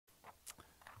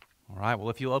All right, well,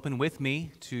 if you'll open with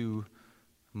me to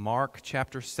Mark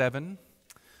chapter 7.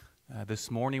 This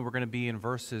morning we're going to be in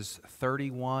verses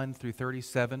 31 through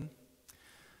 37.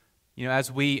 You know,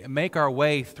 as we make our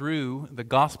way through the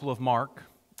Gospel of Mark,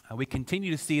 we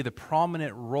continue to see the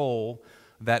prominent role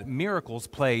that miracles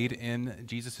played in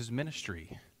Jesus'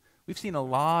 ministry. We've seen a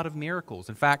lot of miracles.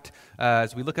 In fact,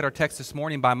 as we look at our text this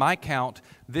morning, by my count,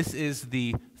 this is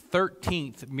the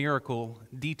 13th miracle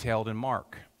detailed in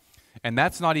Mark. And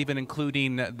that's not even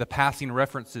including the passing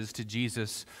references to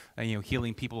Jesus,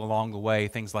 healing people along the way,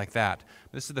 things like that.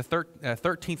 This is the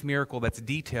 13th miracle that's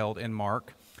detailed in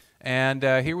Mark. And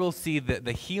here we'll see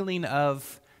the healing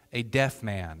of a deaf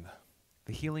man.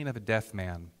 The healing of a deaf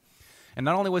man. And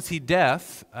not only was he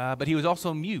deaf, but he was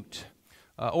also mute,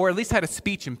 or at least had a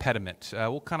speech impediment.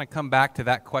 We'll kind of come back to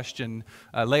that question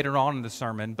later on in the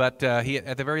sermon. But he,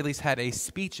 at the very least, had a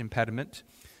speech impediment.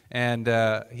 And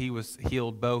he was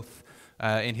healed both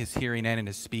in his hearing and in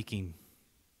his speaking.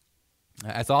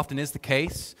 As often is the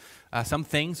case, some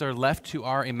things are left to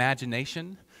our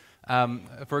imagination.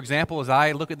 For example, as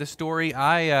I look at this story,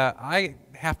 I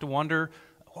have to wonder,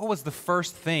 what was the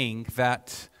first thing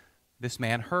that this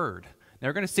man heard? Now,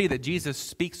 we're going to see that Jesus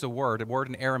speaks a word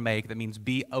in Aramaic that means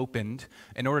be opened,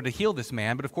 in order to heal this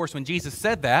man. But of course, when Jesus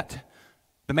said that,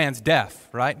 the man's deaf,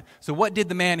 right? So what did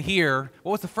the man hear?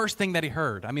 What was the first thing that he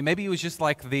heard? I mean, maybe it was just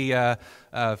like the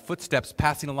footsteps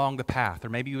passing along the path, or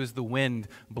maybe it was the wind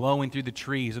blowing through the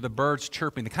trees, or the birds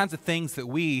chirping, the kinds of things that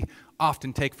we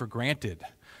often take for granted.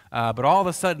 But all of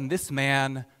a sudden, this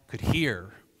man could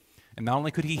hear. And not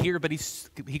only could he hear, but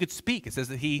he could speak. It says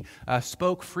that he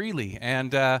spoke freely,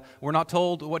 and we're not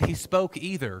told what he spoke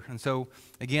either. And so,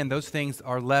 again, those things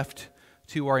are left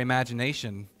to our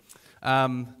imagination.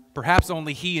 Perhaps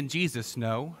only he and Jesus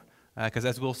know, because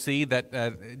as we'll see,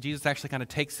 that Jesus actually kind of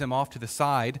takes him off to the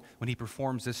side when he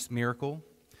performs this miracle.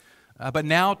 But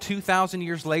now, 2,000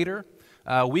 years later,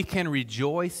 we can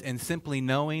rejoice in simply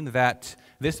knowing that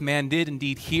this man did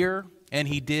indeed hear, and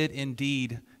he did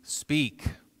indeed speak.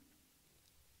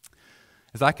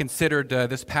 As I considered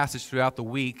this passage throughout the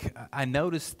week, I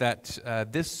noticed that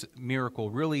this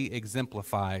miracle really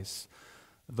exemplifies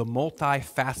the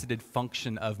multifaceted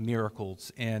function of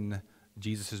miracles in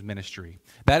Jesus' ministry.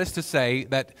 That is to say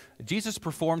that Jesus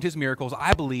performed his miracles,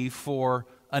 I believe, for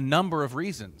a number of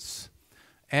reasons.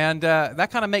 And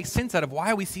that kind of makes sense out of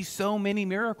why we see so many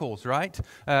miracles, right?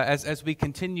 As we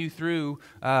continue through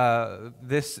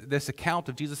this account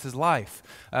of Jesus' life.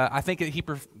 I think that he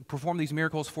performed these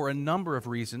miracles for a number of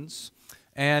reasons.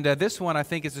 And this one, I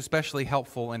think, is especially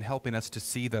helpful in helping us to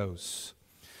see those.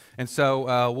 And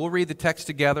so we'll read the text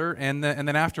together, and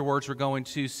then afterwards we're going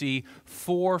to see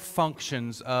 4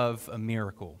 functions of a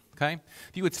miracle, okay?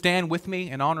 If you would stand with me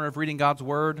in honor of reading God's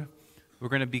Word, we're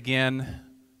going to begin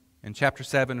in chapter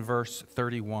 7, verse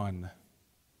 31.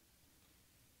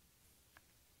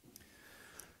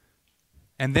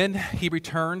 And then he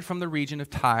returned from the region of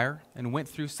Tyre and went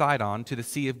through Sidon to the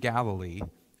Sea of Galilee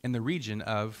in the region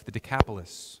of the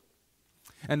Decapolis.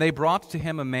 And they brought to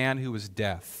him a man who was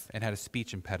deaf and had a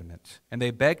speech impediment, and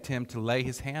they begged him to lay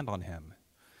his hand on him.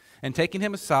 And taking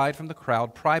him aside from the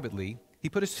crowd privately, he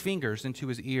put his fingers into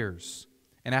his ears,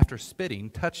 and after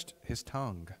spitting, touched his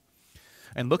tongue.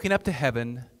 And looking up to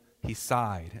heaven, he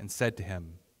sighed and said to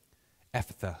him,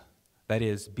 Ephphatha, that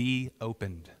is, be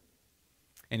opened.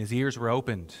 And his ears were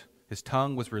opened, his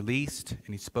tongue was released,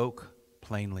 and he spoke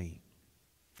plainly.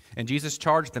 And Jesus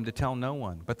charged them to tell no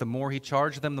one, but the more he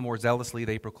charged them, the more zealously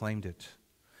they proclaimed it.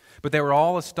 But they were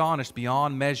all astonished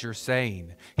beyond measure,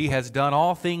 saying, He has done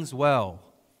all things well.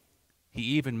 He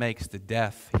even makes the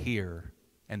deaf hear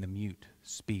and the mute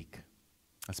speak.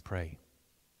 Let's pray.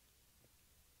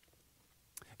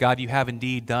 God, you have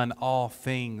indeed done all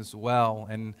things well.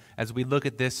 And as we look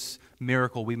at this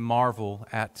miracle, we marvel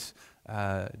at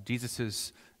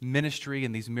Jesus' ministry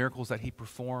and these miracles that he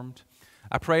performed.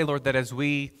 I pray, Lord, that as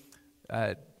we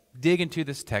dig into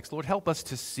this text, Lord, help us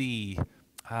to see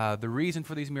the reason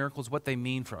for these miracles, what they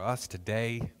mean for us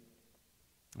today.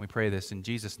 And we pray this in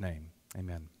Jesus' name.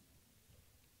 Amen.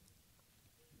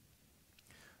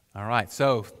 All right,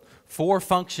 so 4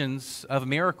 functions of a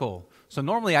miracle. So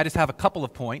normally I just have a couple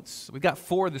of points. We've got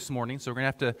 4 this morning, so we're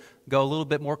going to have to go a little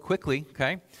bit more quickly,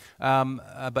 okay?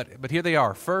 But here they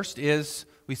are. First is,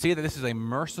 we see that this is a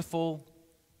merciful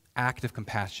act of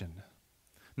compassion.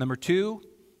 Number 2,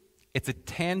 it's a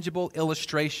tangible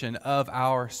illustration of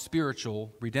our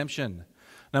spiritual redemption.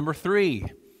 Number 3,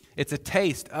 it's a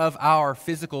taste of our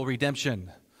physical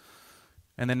redemption.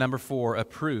 And then number 4, a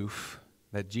proof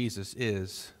that Jesus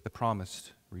is the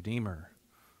promised Redeemer.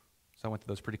 So I went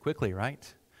through those pretty quickly,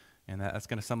 right? And that's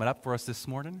going to sum it up for us this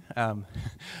morning.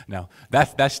 No,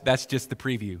 that's just the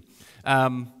preview.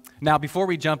 Now, before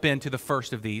we jump into the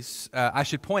first of these, I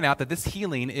should point out that this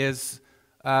healing is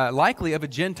likely of a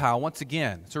Gentile once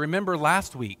again. So remember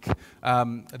last week,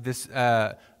 this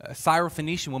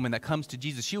Syrophoenician woman that comes to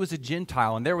Jesus, she was a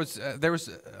Gentile, and there was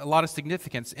a lot of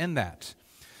significance in that.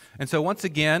 And so once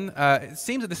again, it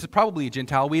seems that this is probably a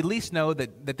Gentile. We at least know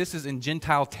that this is in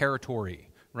Gentile territory.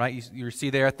 Right, you see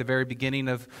there at the very beginning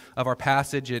of our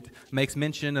passage, it makes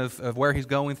mention of where he's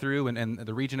going through and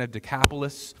the region of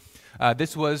Decapolis.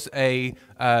 This was a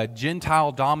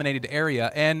Gentile-dominated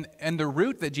area, and the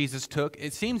route that Jesus took,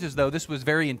 it seems as though this was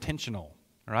very intentional.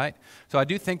 Right, so I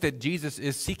do think that Jesus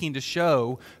is seeking to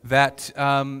show that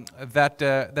that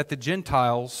the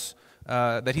Gentiles,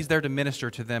 that he's there to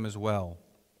minister to them as well.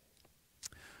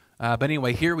 But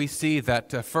anyway, here we see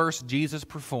that first Jesus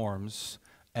performs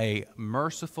a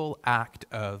merciful act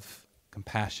of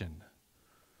compassion.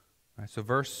 All right, so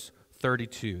verse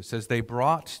 32 says, they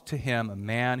brought to him a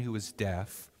man who was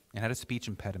deaf and had a speech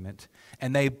impediment,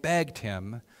 and they begged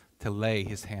him to lay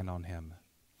his hand on him.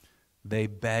 They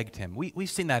begged him. We've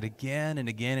seen that again and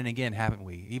again and again, haven't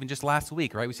we? Even just last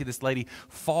week, right? We see this lady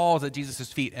falls at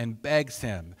Jesus' feet and begs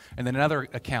him. And then in other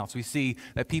accounts, we see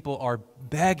that people are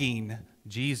begging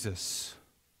Jesus.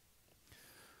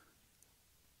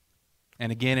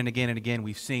 And again and again and again,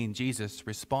 we've seen Jesus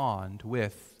respond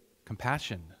with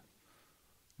compassion,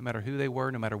 no matter who they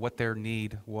were, no matter what their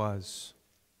need was.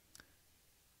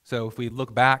 So if we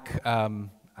look back,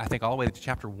 I think all the way to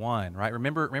chapter 1, right?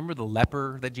 Remember the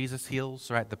leper that Jesus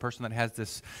heals, right? The person that has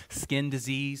this skin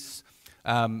disease.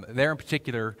 There in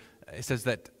particular, it says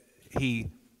that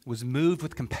he was moved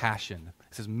with compassion.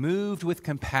 It says, moved with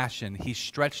compassion, he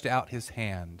stretched out his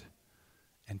hand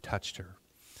and touched her.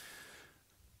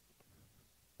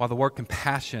 While the word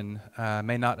compassion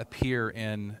may not appear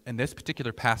in this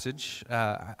particular passage,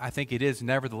 I think it is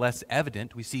nevertheless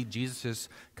evident. We see Jesus'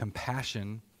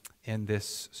 compassion in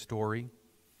this story.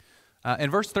 In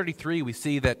verse 33, we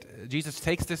see that Jesus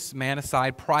takes this man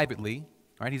aside privately.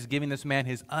 Right? He's giving this man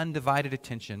his undivided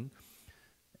attention.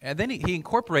 And then he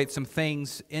incorporates some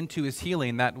things into his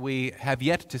healing that we have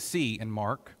yet to see in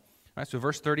Mark. Right? So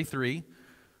verse 33.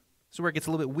 This is where it gets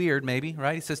a little bit weird, maybe,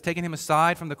 right? He says, taking him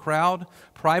aside from the crowd,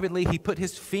 privately, he put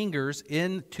his fingers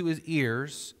into his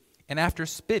ears, and after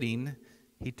spitting,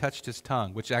 he touched his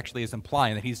tongue, which actually is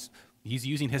implying that he's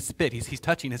using his spit. He's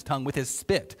touching his tongue with his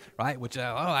spit, right? Which,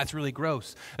 that's really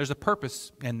gross. There's a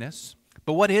purpose in this.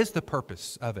 But what is the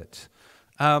purpose of it?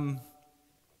 One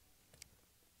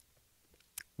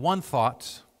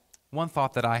thought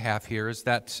that I have here is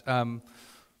that,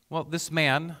 this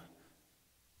man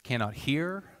cannot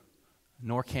hear,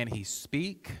 nor can he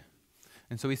speak.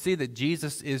 And so we see that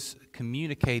Jesus is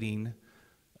communicating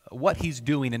what he's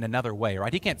doing in another way,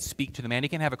 right? He can't speak to the man. He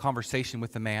can't have a conversation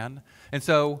with the man. And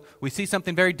so we see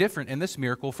something very different in this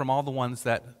miracle from all the ones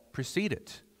that precede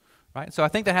it, right? So I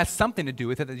think that has something to do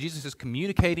with it, that Jesus is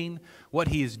communicating what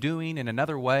he is doing in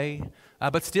another way.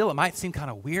 But still, it might seem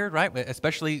kind of weird, right?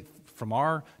 Especially from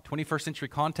our 21st century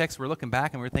context, we're looking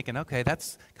back and we're thinking, okay,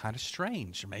 that's kind of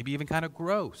strange, or maybe even kind of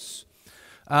gross.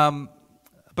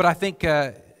 But I think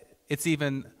it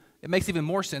makes even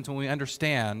more sense when we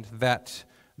understand that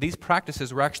these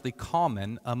practices were actually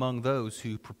common among those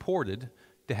who purported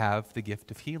to have the gift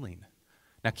of healing.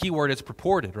 Now, key word is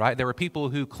purported, right? There were people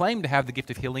who claimed to have the gift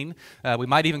of healing. We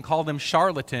might even call them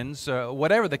charlatans.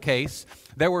 Whatever the case,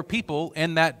 there were people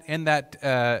in that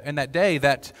day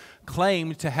that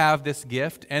claimed to have this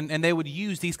gift, and they would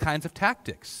use these kinds of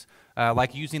tactics,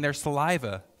 like using their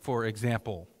saliva, for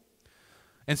example.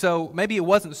 And so maybe it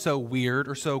wasn't so weird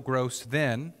or so gross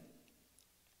then.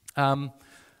 Of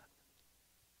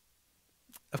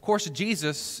course,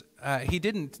 Jesus, he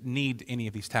didn't need any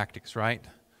of these tactics, right?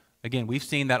 Again, we've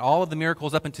seen that all of the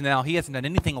miracles up until now, he hasn't done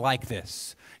anything like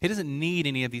this. He doesn't need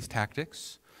any of these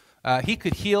tactics. He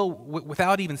could heal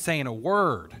without even saying a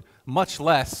word, much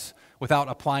less without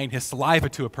applying his saliva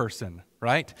to a person,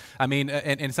 right? I mean,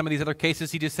 in some of these other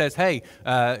cases, he just says, hey,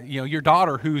 your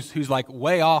daughter who's like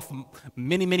way off,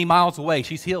 many, many miles away,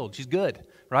 she's healed, she's good,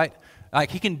 right?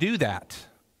 Like, he can do that.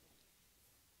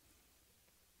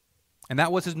 And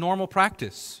that was his normal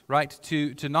practice, right?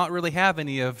 To not really have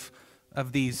any of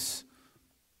these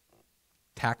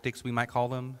tactics, we might call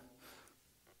them.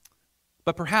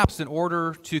 But perhaps in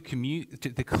order to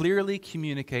clearly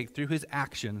communicate through his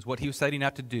actions what he was setting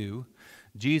out to do,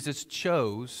 Jesus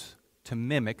chose to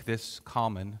mimic this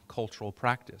common cultural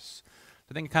practice.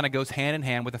 I think it kind of goes hand in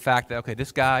hand with the fact that, okay,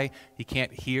 this guy, he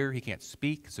can't hear, he can't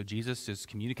speak, so Jesus is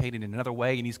communicating in another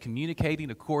way, and he's communicating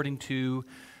according to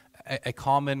a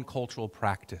common cultural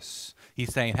practice.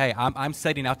 He's saying, hey, I'm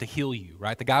setting out to heal you,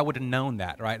 right? The guy would have known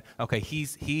that, right? Okay,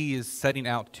 he is setting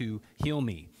out to heal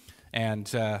me.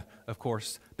 And, of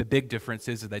course, the big difference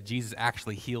is that Jesus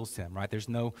actually heals him, right? There's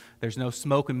no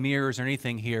smoke and mirrors or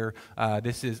anything here.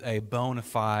 This is a bona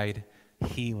fide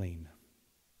healing.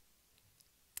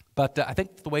 But I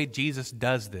think the way Jesus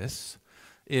does this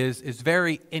is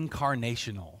very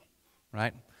incarnational,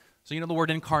 right? So you know the word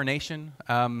incarnation?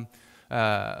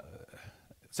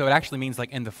 So it actually means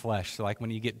like in the flesh. So like when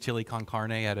you get chili con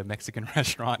carne at a Mexican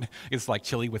restaurant, it's like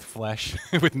chili with flesh,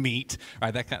 with meat,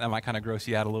 right? That might kind of gross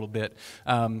you out a little bit.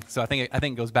 So I think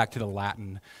it goes back to the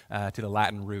Latin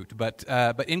root. But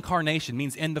incarnation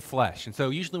means in the flesh. And so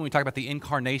usually when we talk about the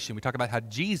incarnation, we talk about how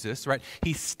Jesus, right?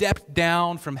 He stepped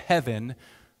down from heaven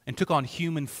and took on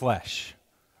human flesh.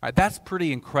 Right, that's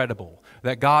pretty incredible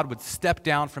that God would step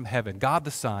down from heaven, God the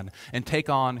Son, and take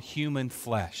on human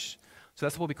flesh. So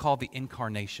that's what we call the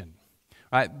incarnation.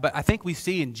 Right? But I think we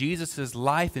see in Jesus'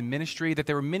 life and ministry that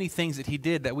there were many things that he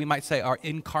did that we might say are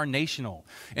incarnational,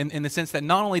 in the sense that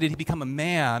not only did he become a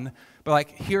man, but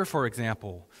like here, for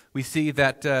example, we see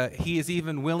that he is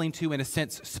even willing to, in a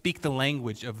sense, speak the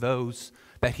language of those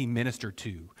that he ministered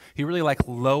to. He really like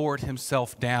lowered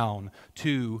himself down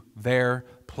to their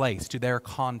place, to their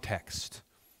context.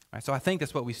 Right, so I think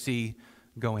that's what we see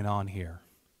going on here.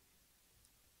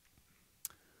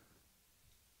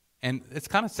 And it's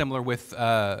kind of similar with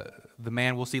the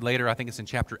man we'll see later. I think it's in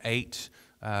chapter 8,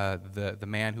 the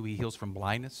man who he heals from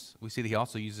blindness. We see that he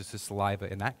also uses his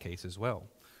saliva in that case as well.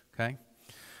 Okay?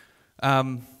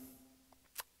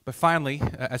 But finally,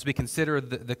 as we consider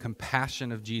the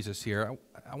compassion of Jesus here,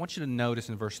 I want you to notice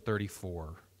in verse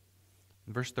 34.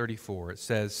 In verse 34, it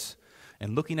says,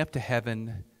 "And looking up to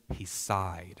heaven, he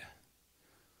sighed."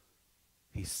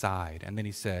 He sighed. And then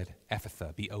he said,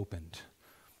 "Ephphatha, be opened."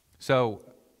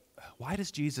 So, why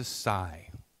does Jesus sigh?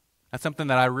 That's something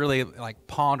that I really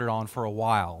pondered on for a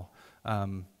while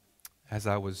as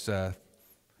I was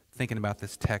thinking about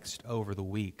this text over the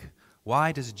week.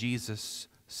 Why does Jesus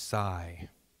sigh?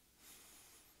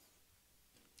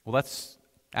 Well, let's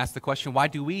ask the question, why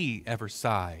do we ever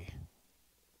sigh?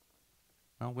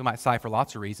 Well, we might sigh for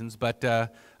lots of reasons, but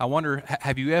I wonder,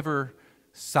 have you ever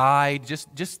sighed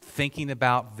just thinking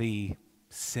about the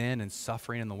sin and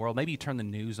suffering in the world? Maybe you turn the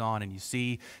news on and you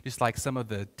see just like some of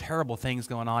the terrible things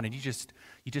going on and you just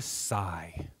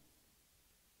sigh. I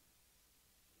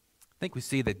think we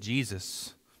see that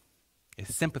Jesus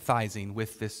is sympathizing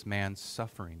with this man's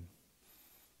suffering.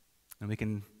 And we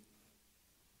can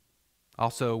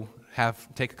also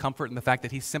take comfort in the fact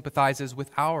that he sympathizes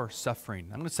with our suffering.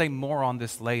 I'm going to say more on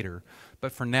this later,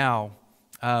 but for now,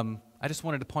 I just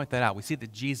wanted to point that out. We see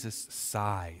that Jesus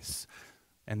sighs.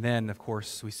 And then, of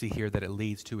course, we see here that it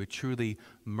leads to a truly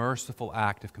merciful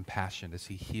act of compassion as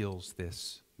he heals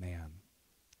this man.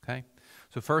 Okay?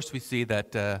 So first we see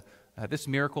that this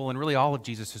miracle, and really all of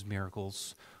Jesus'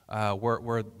 miracles,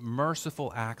 were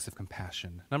merciful acts of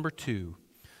compassion. Number two,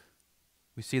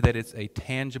 we see that it's a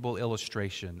tangible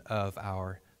illustration of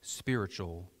our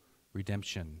spiritual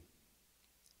redemption.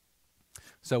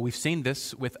 So we've seen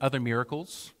this with other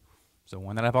miracles. So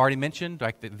one that I've already mentioned,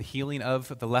 like the healing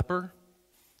of the leper,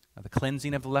 the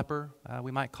cleansing of the leper,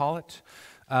 we might call it.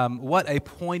 What a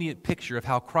poignant picture of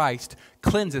how Christ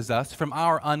cleanses us from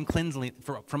our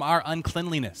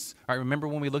uncleanliness. Right? Remember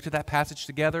when we looked at that passage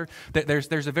together?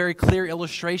 There's a very clear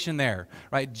illustration there.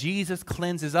 Right? Jesus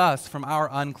cleanses us from our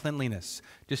uncleanliness,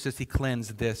 just as he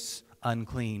cleansed this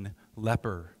unclean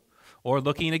leper. Or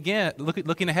looking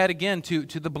ahead again to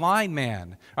the blind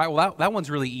man. Right? Well, that one's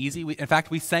really easy. In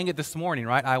fact, we sang it this morning.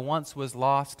 Right? I once was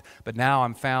lost, but now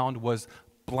I'm found. Was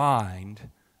blind,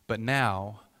 but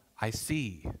now I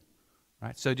see.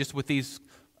 Right? So just with these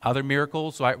other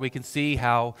miracles, right, we can see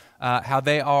how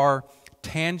they are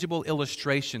tangible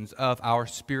illustrations of our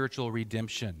spiritual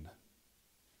redemption.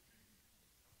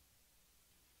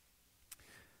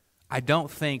 I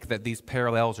don't think that these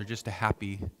parallels are just a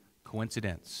happy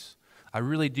coincidence. I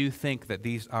really do think that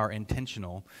these are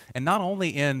intentional, and not only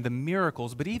in the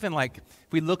miracles, but even like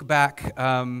if we look back,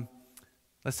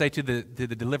 let's say to the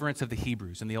deliverance of the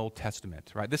Hebrews in the Old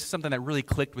Testament, right? This is something that really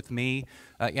clicked with me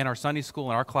in our Sunday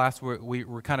school, in our class, where we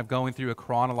were kind of going through a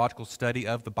chronological study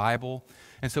of the Bible.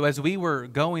 And so as we were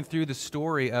going through the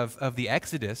story of the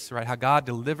Exodus, right, how God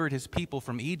delivered his people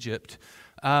from Egypt,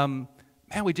 man,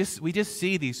 we just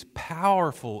see these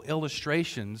powerful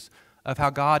illustrations of how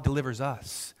God delivers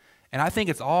us. And I think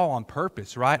it's all on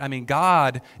purpose, right? I mean,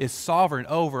 God is sovereign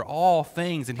over all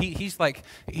things, and He's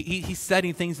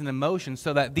setting things in motion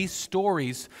so that these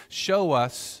stories show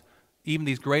us, even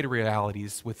these greater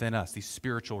realities within us, these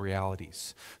spiritual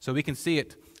realities. So we can see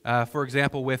it, for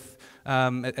example, with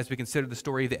as we consider the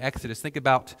story of the Exodus. Think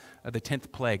about the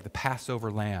 10th plague, the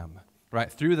Passover lamb. Right?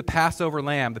 Through the Passover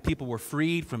lamb, the people were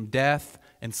freed from death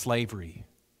and slavery.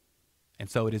 And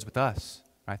so it is with us.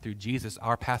 Right? Through Jesus,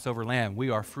 our Passover lamb, we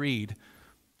are freed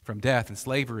from death and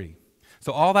slavery.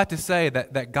 So all that to say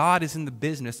that God is in the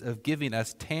business of giving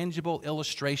us tangible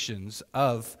illustrations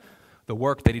of the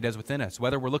work that he does within us,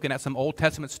 whether we're looking at some Old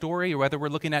Testament story or whether we're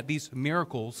looking at these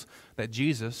miracles that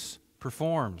Jesus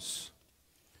performs.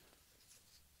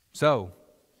 So,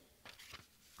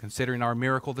 considering our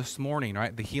miracle this morning,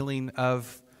 right, the healing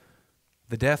of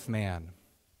the deaf man,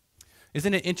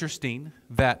 isn't it interesting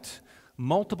that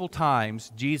multiple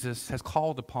times Jesus has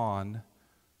called upon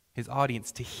his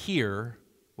audience to hear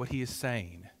what he is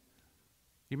saying?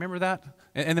 You remember that?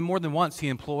 And then more than once he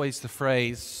employs the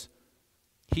phrase,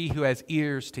 "He who has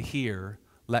ears to hear,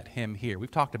 let him hear." We've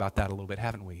talked about that a little bit,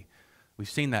 haven't we? We've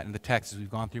seen that in the text as we've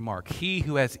gone through Mark. He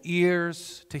who has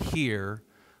ears to hear,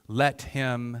 let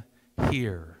him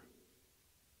hear.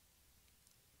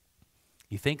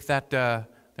 You think that there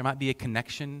might be a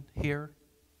connection here?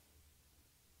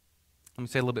 Let me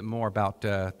say a little bit more about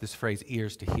this phrase,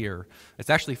 ears to hear. It's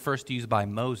actually first used by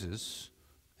Moses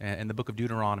in the book of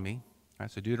Deuteronomy. All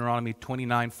right, so Deuteronomy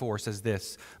 29:4 says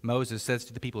this. Moses says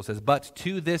to the people, says, "But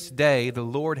to this day the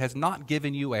Lord has not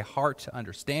given you a heart to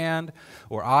understand,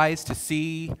 or eyes to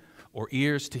see, or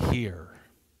ears to hear."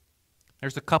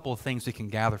 There's a couple of things we can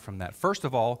gather from that. First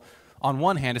of all, on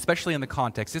one hand, especially in the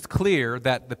context, it's clear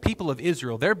that the people of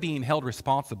Israel, they're being held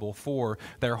responsible for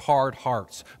their hard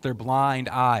hearts, their blind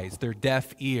eyes, their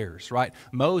deaf ears, right?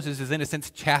 Moses is, in a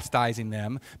sense, chastising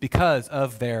them because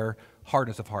of their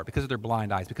hardness of heart, because of their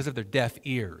blind eyes, because of their deaf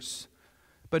ears.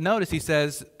 But notice he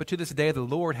says, "But to this day the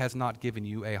Lord has not given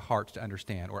you a heart to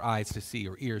understand, or eyes to see,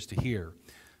 or ears to hear."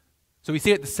 So we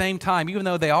see at the same time, even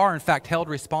though they are in fact held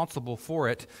responsible for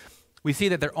it, we see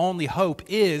that their only hope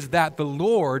is that the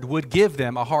Lord would give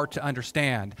them a heart to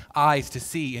understand, eyes to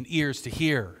see, and ears to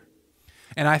hear.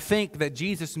 And I think that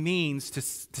Jesus means to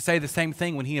say the same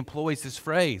thing when he employs this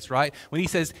phrase, right? When he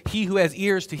says, "He who has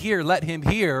ears to hear, let him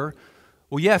hear."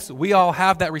 Well, yes, we all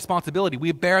have that responsibility.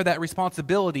 We bear that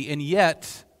responsibility, and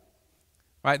yet,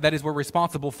 right, that is, we're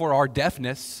responsible for our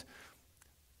deafness,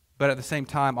 but at the same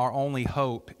time, our only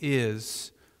hope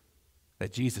is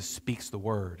that Jesus speaks the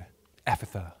word,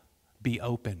 Ephphatha, be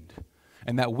opened,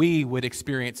 and that we would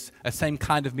experience a same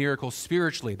kind of miracle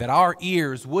spiritually, that our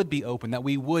ears would be open, that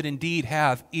we would indeed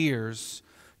have ears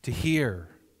to hear.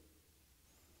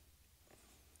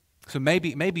 So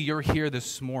maybe you're here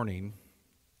this morning,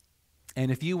 and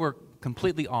if you were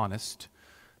completely honest,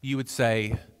 you would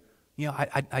say,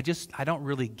 I don't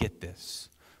really get this.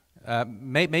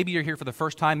 Maybe you're here for the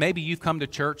first time. Maybe you've come to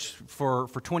church for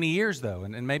 20 years, though,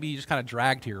 and maybe you just kind of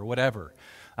dragged here or whatever.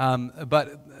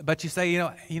 But you say,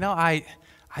 I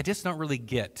just don't really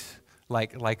get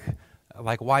like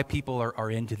why people are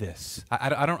into this.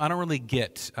 I don't really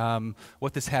get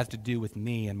what this has to do with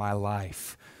me and my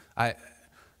life. I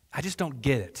just don't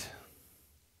get it.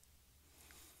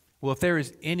 Well, if there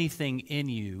is anything in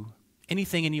you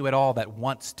at all that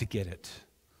wants to get it,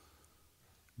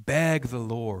 beg the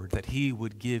Lord that he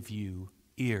would give you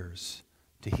ears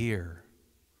to hear.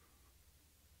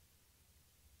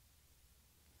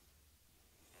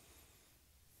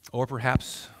 Or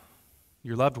perhaps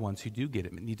your loved ones who do get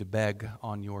it need to beg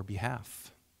on your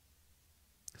behalf.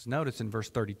 Because notice in verse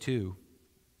 32,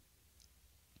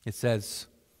 it says,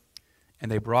 "And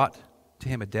they brought to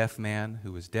him a deaf man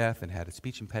who was deaf and had a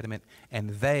speech impediment,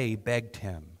 and they begged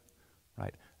him,"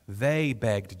 right? They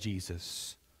begged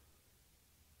Jesus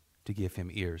to give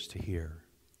him ears to hear.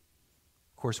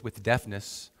 Of course, with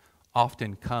deafness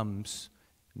often comes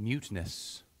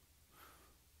muteness.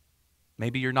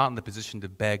 Maybe you're not in the position to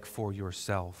beg for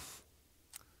yourself,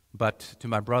 but to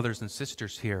my brothers and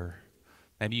sisters here,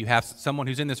 maybe you have someone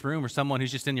who's in this room or someone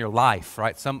who's just in your life,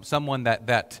 right? Someone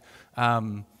that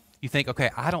you think, okay,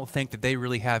 I don't think that they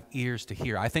really have ears to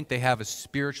hear. I think they have a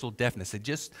spiritual deafness. They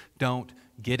just don't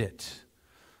get it.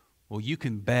 Well, you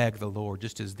can beg the Lord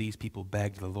just as these people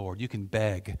begged the Lord. You can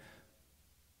beg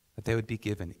that they would be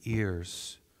given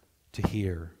ears to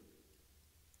hear.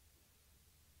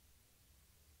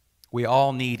 We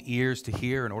all need ears to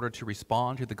hear in order to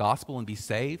respond to the gospel and be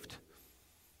saved.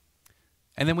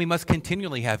 And then we must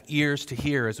continually have ears to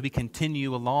hear as we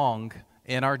continue along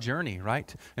in our journey,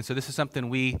 right? And so this is something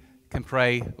we can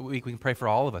pray. We can pray for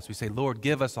all of us. We say, "Lord,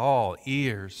 give us all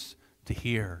ears to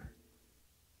hear."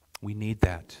 We need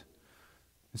that.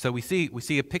 And so we see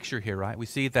a picture here, right? We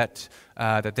see that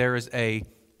that there is a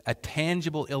a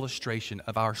tangible illustration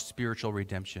of our spiritual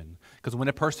redemption. Because when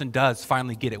a person does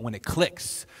finally get it, when it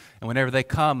clicks, and whenever they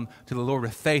come to the Lord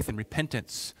with faith and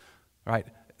repentance, right,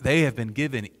 they have been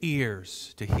given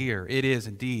ears to hear. It is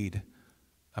indeed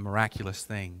a miraculous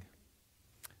thing.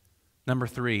 Number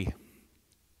 3,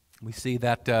 we see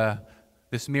that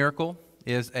this miracle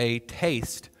is a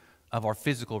taste of our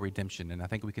physical redemption. And I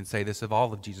think we can say this of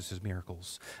all of Jesus'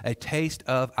 miracles. A taste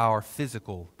of our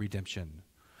physical redemption.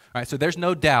 All right, so there's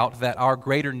no doubt that our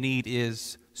greater need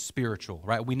is spiritual,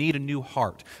 right? We need a new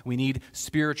heart. We need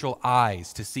spiritual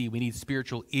eyes to see. We need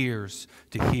spiritual ears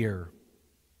to hear.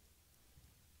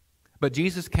 But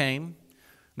Jesus came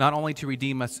not only to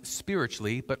redeem us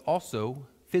spiritually, but also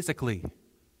physically.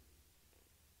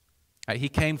 He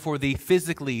came for the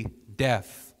physically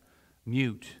deaf,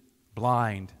 mute,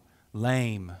 blind,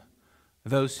 lame,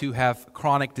 those who have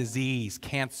chronic disease,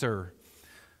 cancer,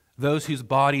 those whose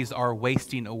bodies are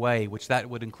wasting away, which that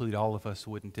would include all of us,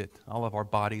 wouldn't it? All of our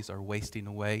bodies are wasting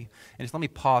away. And just let me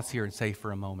pause here and say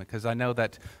for a moment, because I know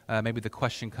that maybe the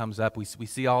question comes up. We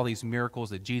see all these miracles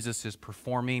that Jesus is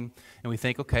performing, and we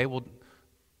think, okay, well,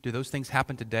 do those things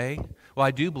happen today? Well, I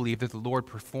do believe that the Lord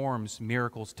performs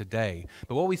miracles today.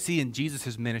 But what we see in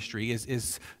Jesus' ministry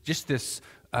is just this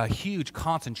huge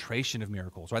concentration of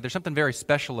miracles, right? There's something very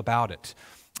special about it.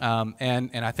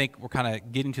 And I think we're kind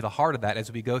of getting to the heart of that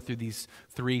as we go through these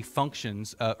 3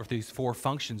 functions, or these 4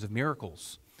 functions of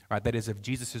miracles, right? That is, of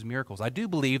Jesus' miracles. I do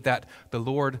believe that the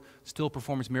Lord still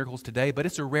performs miracles today, but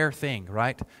it's a rare thing,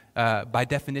 right? By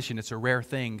definition, it's a rare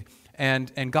thing.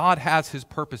 And God has His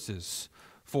purposes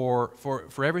for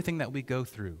everything that we go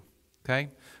through, okay?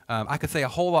 I could say a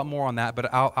whole lot more on that,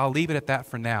 but I'll leave it at that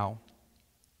for now.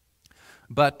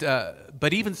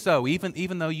 But even so,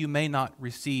 even though you may not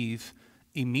receive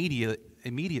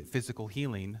immediate physical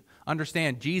healing,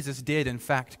 understand Jesus did in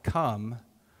fact come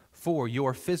for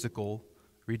your physical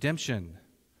redemption.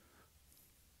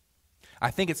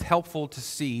 I think it's helpful to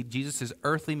see Jesus'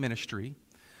 earthly ministry,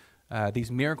 these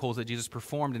miracles that Jesus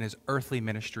performed in His earthly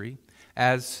ministry,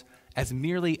 as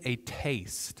merely a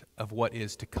taste of what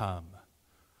is to come.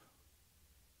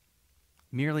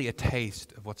 Merely a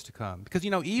taste of what's to come. Because,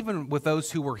 even with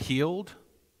those who were healed,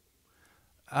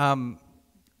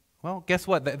 well, guess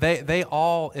what? They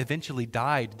all eventually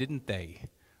died, didn't they?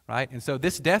 Right? And so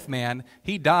this deaf man,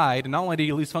 he died, and not only did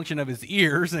he lose function of his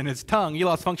ears and his tongue, he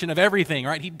lost function of everything,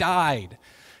 right? He died.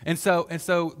 And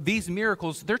so these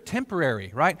miracles, they're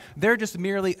temporary, right? They're just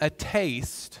merely a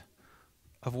taste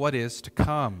of what is to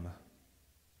come.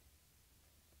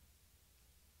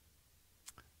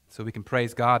 So we can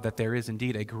praise God that there is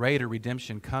indeed a greater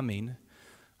redemption coming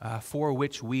for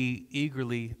which we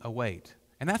eagerly await.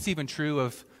 And that's even true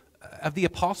of the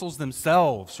apostles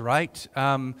themselves, right?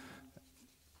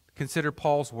 Consider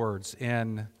Paul's words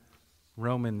in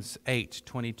Romans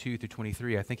 8:22 through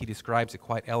 23. I think he describes it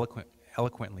quite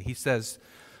eloquently. He says,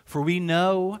 "For we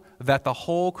know that the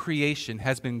whole creation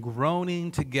has been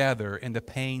groaning together in the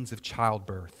pains of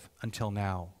childbirth until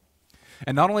now.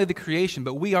 And not only the creation,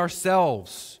 but we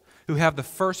ourselves, who have the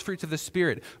first fruits of the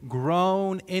Spirit,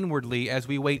 groan inwardly as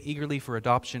we wait eagerly for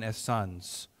adoption as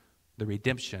sons, the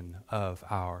redemption of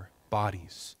our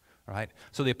bodies." Right?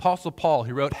 So the Apostle Paul,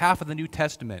 who wrote half of the New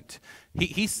Testament,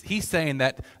 he's saying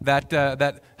that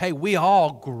hey, we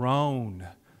all groan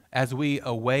as we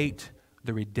await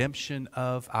the redemption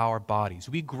of our bodies.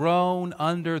 We groan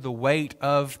under the weight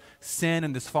of sin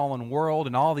in this fallen world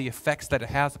and all the effects that it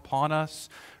has upon us.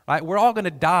 Right? We're all going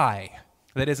to die.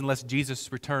 That is, unless Jesus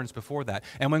returns before that.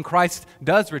 And when Christ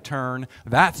does return,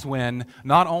 that's when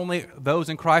not only those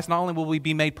in Christ, not only will we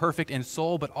be made perfect in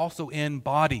soul, but also in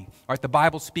body. Right? The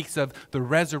Bible speaks of the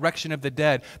resurrection of the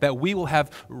dead, that we will have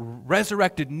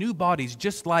resurrected new bodies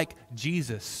just like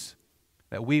Jesus,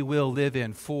 that we will live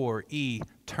in for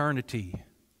eternity.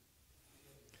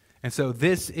 And so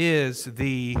this is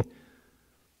the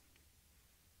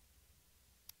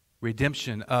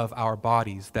redemption of our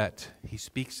bodies that he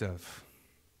speaks of.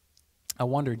 I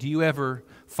wonder, do you ever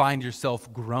find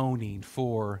yourself groaning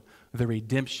for the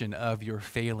redemption of your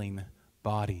failing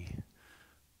body?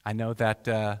 I know that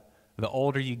the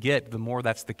older you get, the more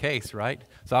that's the case, right?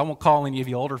 So I won't call any of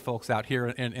you older folks out here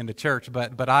in the church,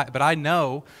 but I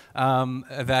know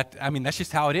that, I mean, that's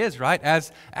just how it is, right?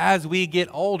 As we get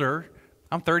older,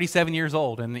 I'm 37 years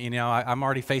old, and I'm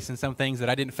already facing some things that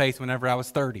I didn't face whenever I was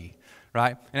 30,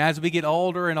 right? And as we get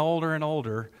older and older and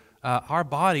older, our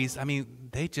bodies, I mean,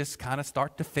 they just kind of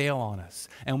start to fail on us.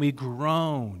 And we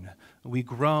groan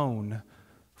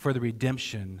for the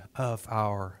redemption of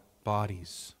our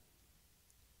bodies.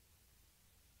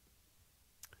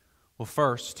 Well,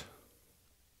 first,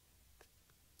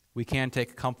 We can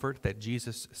take comfort that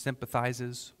Jesus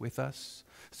sympathizes with us.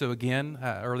 So again,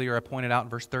 earlier I pointed out in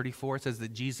verse 34, it says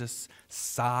that Jesus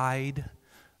sighed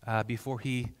before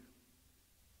he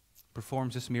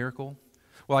performs this miracle.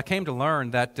 Well, I came to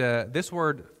learn that this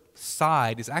word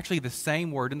sighed is actually the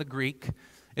same word in the Greek.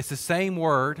 It's the same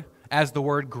word as the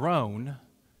word groan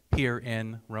here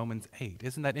in Romans 8.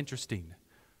 Isn't that interesting?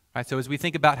 All right, so as we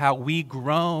think about how we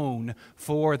groan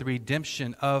for the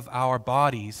redemption of our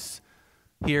bodies,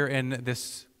 here in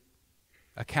this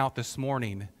account this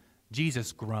morning,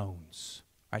 Jesus groans.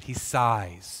 Right? He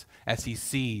sighs as he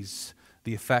sees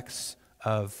the effects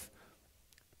of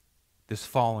this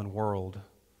fallen world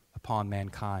upon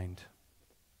mankind.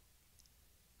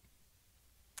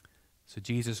 So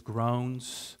Jesus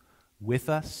groans with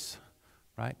us,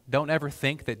 right? Don't ever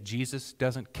think that Jesus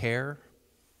doesn't care.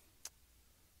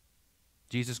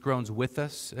 Jesus groans with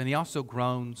us, and he also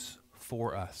groans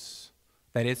for us.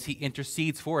 That is, he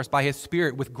intercedes for us by his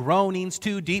Spirit with groanings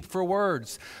too deep for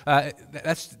words.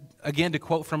 That's, again, to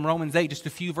quote from Romans 8, just a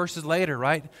few verses later,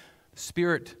 right? The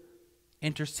Spirit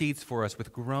intercedes for us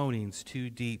with groanings too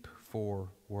deep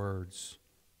for words.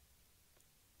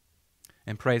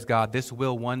 And praise God, this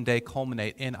will one day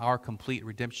culminate in our complete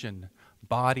redemption,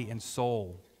 body and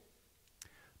soul.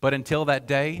 But until that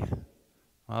day,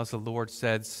 well, as the Lord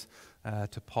says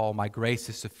to Paul, my grace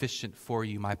is sufficient for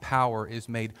you. My power is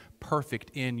made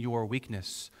perfect in your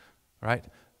weakness. Right?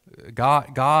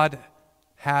 God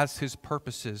has his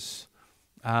purposes.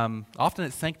 Often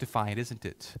it's sanctifying, isn't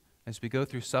it? As we go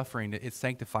through suffering, it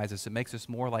sanctifies us. It makes us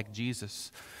more like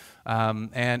Jesus.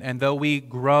 And though we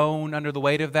groan under the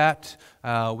weight of that,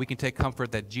 we can take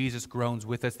comfort that Jesus groans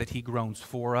with us, that he groans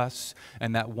for us,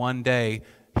 and that one day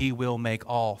he will make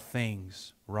all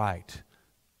things right.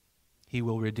 He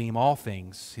will redeem all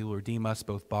things. He will redeem us,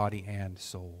 both body and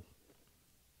soul.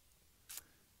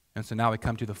 And so now we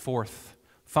come to the fourth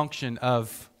function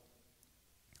of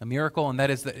a miracle, and that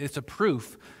is that it's a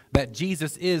proof that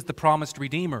Jesus is the promised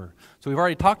Redeemer. So we've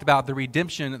already talked about the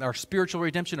redemption, our spiritual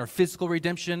redemption, our physical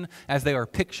redemption, as they are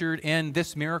pictured in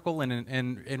this miracle and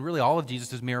in really all of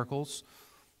Jesus' miracles.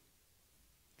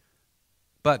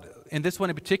 But in this one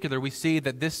in particular, we see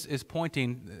that this is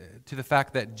pointing to the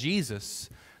fact that Jesus,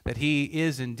 that he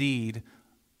is indeed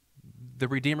the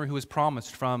Redeemer who is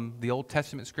promised from the Old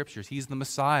Testament Scriptures. He's the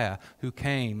Messiah who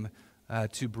came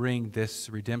to bring this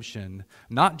redemption,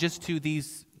 not just to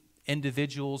these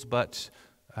individuals, but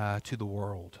to the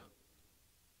world.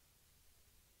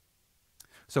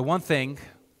 So one thing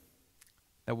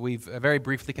that we've very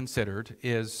briefly considered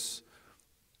is,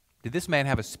 did this man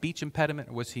have a speech impediment,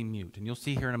 or was he mute? And you'll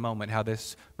see here in a moment how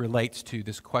this relates to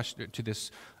this question, to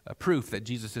this proof that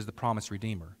Jesus is the promised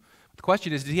Redeemer. The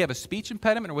question is, did he have a speech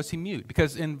impediment, or was he mute?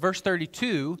 Because in verse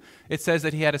 32, it says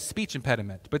that he had a speech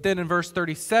impediment. But then in verse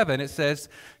 37, it says,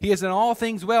 he is in all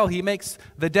things well. He makes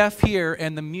the deaf hear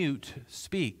and the mute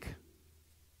speak.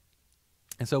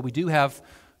 And so we do have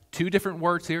two different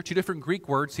words here, two different Greek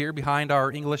words here behind our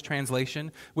English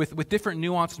translation with different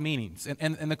nuanced meanings.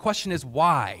 And the question is,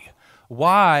 why?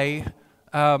 Why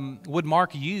would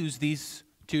Mark use these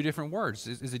two different words?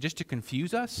 Is it just to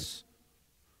confuse us?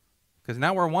 Because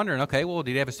now we're wondering, okay, well,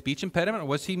 did he have a speech impediment, or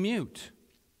was he mute?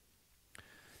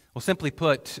 Well, simply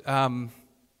put,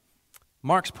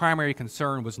 Mark's primary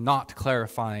concern was not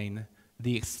clarifying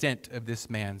the extent of this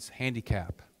man's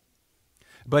handicap.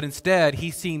 But instead,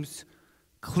 he seems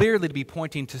clearly to be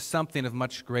pointing to something of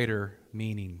much greater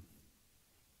meaning.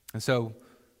 And so,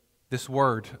 this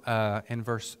word in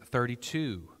verse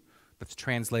 32 that's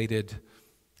translated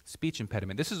speech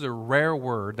impediment. This is a rare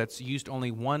word that's used only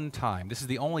one time. This is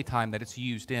the only time that it's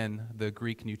used in the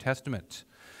Greek New Testament.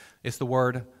 It's the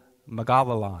word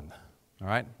megalalon. All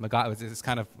right, it's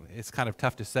kind of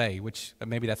tough to say, which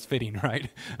maybe that's fitting, right?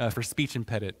 For a speech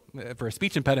impediment,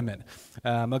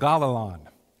 megalalon.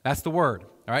 That's the word.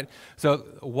 All right. So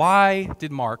why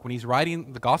did Mark, when he's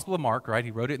writing the Gospel of Mark, right?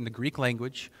 He wrote it in the Greek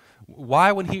language.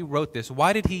 Why, when he wrote this,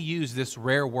 why did he use this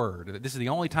rare word? This is the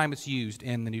only time it's used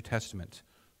in the New Testament.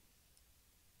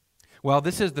 Well,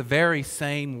 this is the very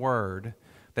same word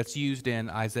that's used in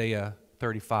Isaiah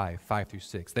 35, 5 through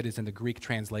 6. That is in the Greek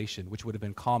translation, which would have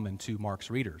been common to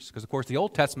Mark's readers. Because, of course, the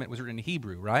Old Testament was written in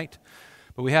Hebrew, right?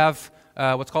 But we have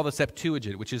what's called the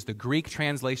Septuagint, which is the Greek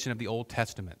translation of the Old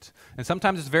Testament. And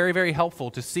sometimes it's very, very helpful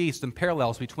to see some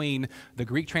parallels between the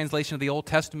Greek translation of the Old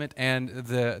Testament and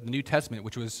the New Testament,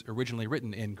 which was originally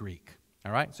written in Greek.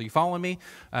 All right, so you following me?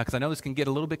 Because I know this can get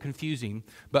a little bit confusing.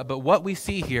 But what we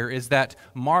see here is that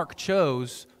Mark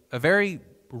chose a very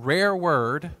rare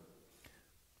word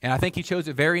And I think he chose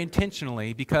it very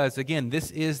intentionally because, again,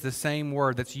 this is the same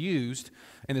word that's used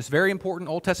in this very important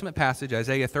Old Testament passage,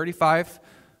 Isaiah 35,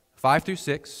 5 through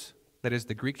 6. That is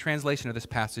the Greek translation of this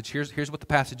passage. Here's what the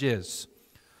passage is.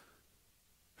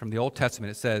 From the Old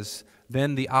Testament, it says,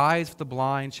 "Then the eyes of the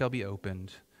blind shall be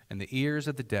opened, and the ears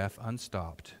of the deaf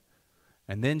unstopped.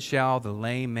 And then shall the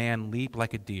lame man leap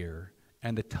like a deer,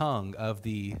 and the tongue of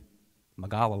the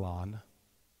Magalalon,"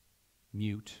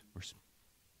 mute or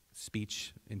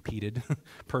speech impeded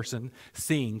person,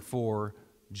 "sing for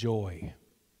joy."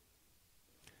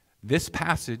 This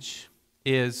passage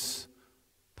is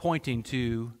pointing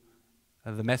to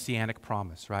the messianic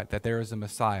promise, right? That there is a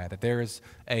Messiah, that there is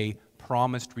a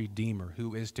promised Redeemer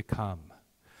who is to come.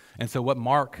 And so what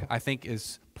Mark, I think,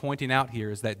 is pointing out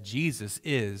here is that Jesus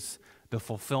is the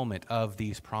fulfillment of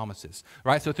these promises,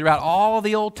 right? So throughout all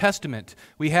the Old Testament,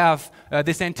 we have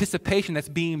this anticipation that's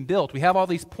being built. We have all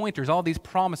these pointers, all these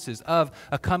promises of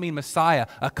a coming Messiah,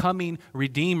 a coming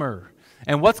Redeemer.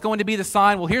 And what's going to be the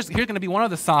sign? Well, here's going to be one of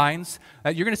the signs.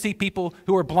 You're going to see people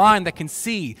who are blind that can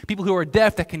see, people who are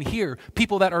deaf that can hear,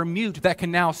 people that are mute that can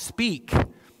now speak.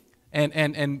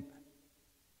 And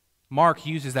Mark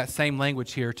uses that same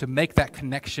language here to make that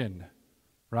connection,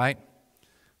 right?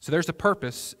 So there's a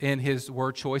purpose in his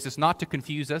word choice. It's not to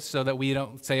confuse us so that we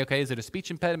don't say, okay, is it a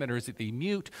speech impediment or is it the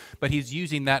mute? But he's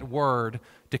using that word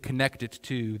to connect it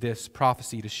to this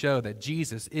prophecy to show that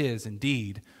Jesus is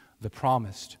indeed the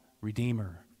promised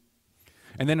Redeemer.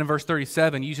 And then in verse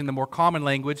 37, using the more common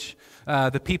language,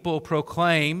 the people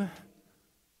proclaim,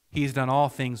 "He's done all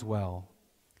things well.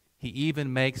 He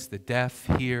even makes the deaf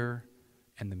hear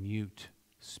and the mute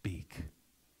speak."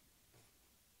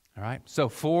 All right, so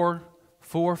four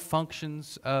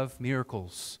functions of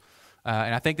miracles.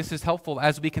 And I think this is helpful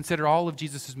as we consider all of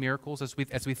Jesus' miracles,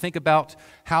 as we think about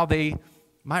how they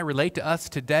might relate to us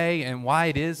today and why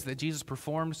it is that Jesus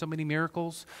performed so many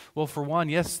miracles. Well, for one,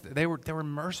 yes, they were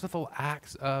merciful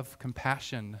acts of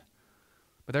compassion.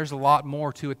 But there's a lot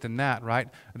more to it than that, right?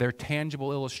 They're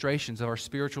tangible illustrations of our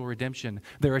spiritual redemption.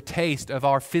 They're a taste of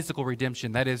our physical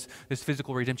redemption, that is, this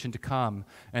physical redemption to come.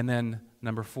 And then,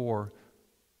 number 4,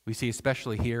 we see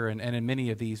especially here, and in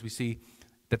many of these, we see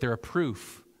that they're a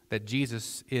proof that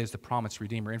Jesus is the promised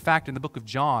Redeemer. In fact, in the book of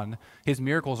John, his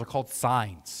miracles are called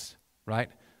signs, right?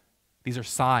 These are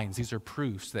signs, these are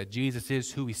proofs that Jesus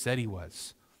is who he said he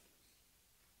was.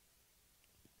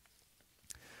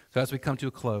 So as we come to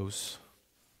a close,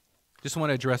 just want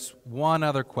to address one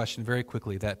other question very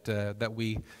quickly that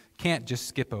we can't just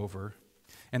skip over,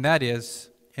 and that is,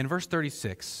 in verse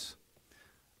 36,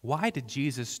 why did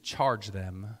Jesus charge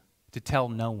them to tell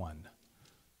no one?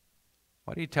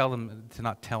 Why do you tell them to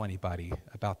not tell anybody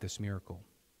about this miracle?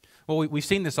 Well, we've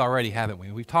seen this already, haven't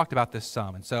we? We've talked about this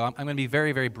some, and so I'm going to be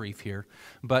very, very brief here.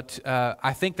 But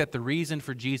I think that the reason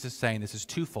for Jesus saying this is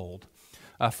twofold.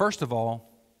 First of all,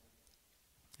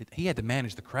 he had to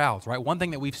manage the crowds, right? One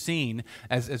thing that we've seen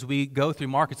as we go through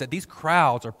Mark is that these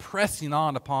crowds are pressing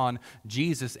on upon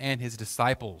Jesus and his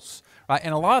disciples, right?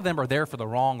 And a lot of them are there for the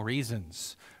wrong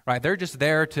reasons, right? They're just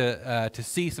there to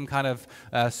see some kind of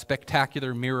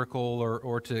spectacular miracle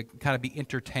or to kind of be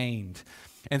entertained.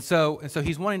 And so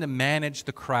he's wanting to manage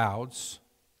the crowds.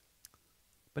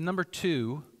 But number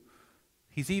 2,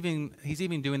 he's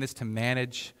even doing this to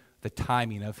manage the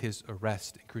timing of his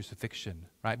arrest and crucifixion,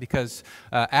 right? Because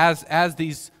as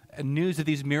these news of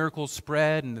these miracles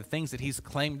spread and the things that he's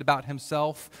claimed about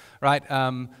himself, right?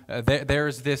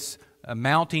 There's this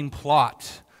mounting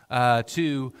plot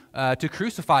to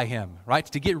crucify him, right?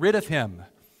 To get rid of him,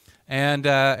 and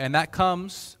that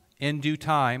comes in due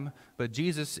time. But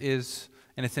Jesus is,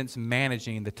 in a sense,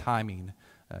 managing the timing,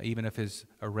 even of his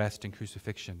arrest and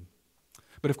crucifixion.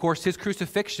 But of course, his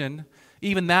crucifixion,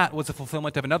 even that was a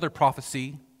fulfillment of another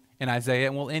prophecy in Isaiah,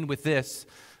 and we'll end with this.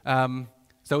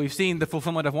 So we've seen the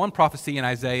fulfillment of one prophecy in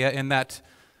Isaiah in that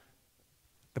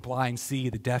the blind see,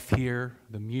 the deaf hear,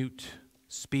 the mute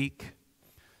speak.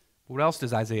 What else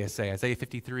does Isaiah say? Isaiah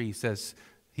 53 says,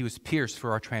 he was pierced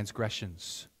for our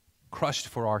transgressions, crushed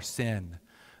for our sin.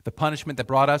 The punishment that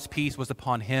brought us peace was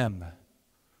upon him.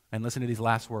 And listen to these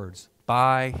last words.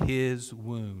 By his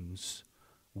wounds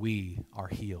we are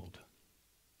healed.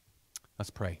 Let's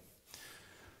pray.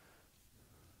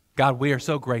 God, we are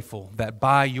so grateful that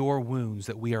by your wounds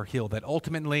that we are healed, that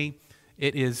ultimately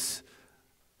it is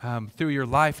through your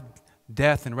life,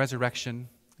 death, and resurrection,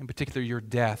 in particular your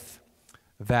death,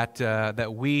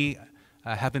 that we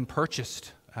have been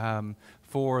purchased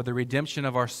for the redemption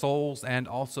of our souls and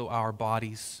also our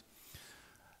bodies.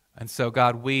 And so,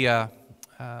 God, we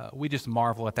just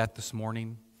marvel at that this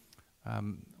morning.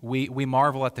 we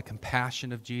marvel at the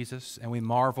compassion of Jesus, and we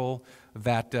marvel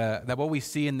that what we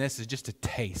see in this is just a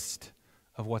taste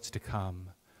of what's to come.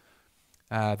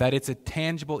 That it's a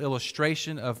tangible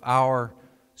illustration of our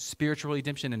spiritual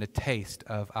redemption and a taste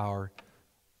of our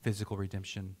physical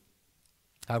redemption.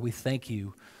 God, we thank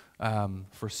you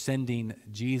for sending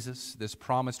Jesus, this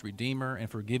promised Redeemer, and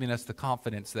for giving us the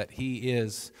confidence that He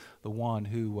is the one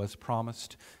who was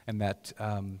promised, and that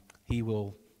He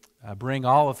will bring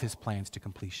all of His plans to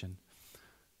completion.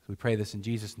 So we pray this in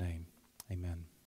Jesus' name. Amen.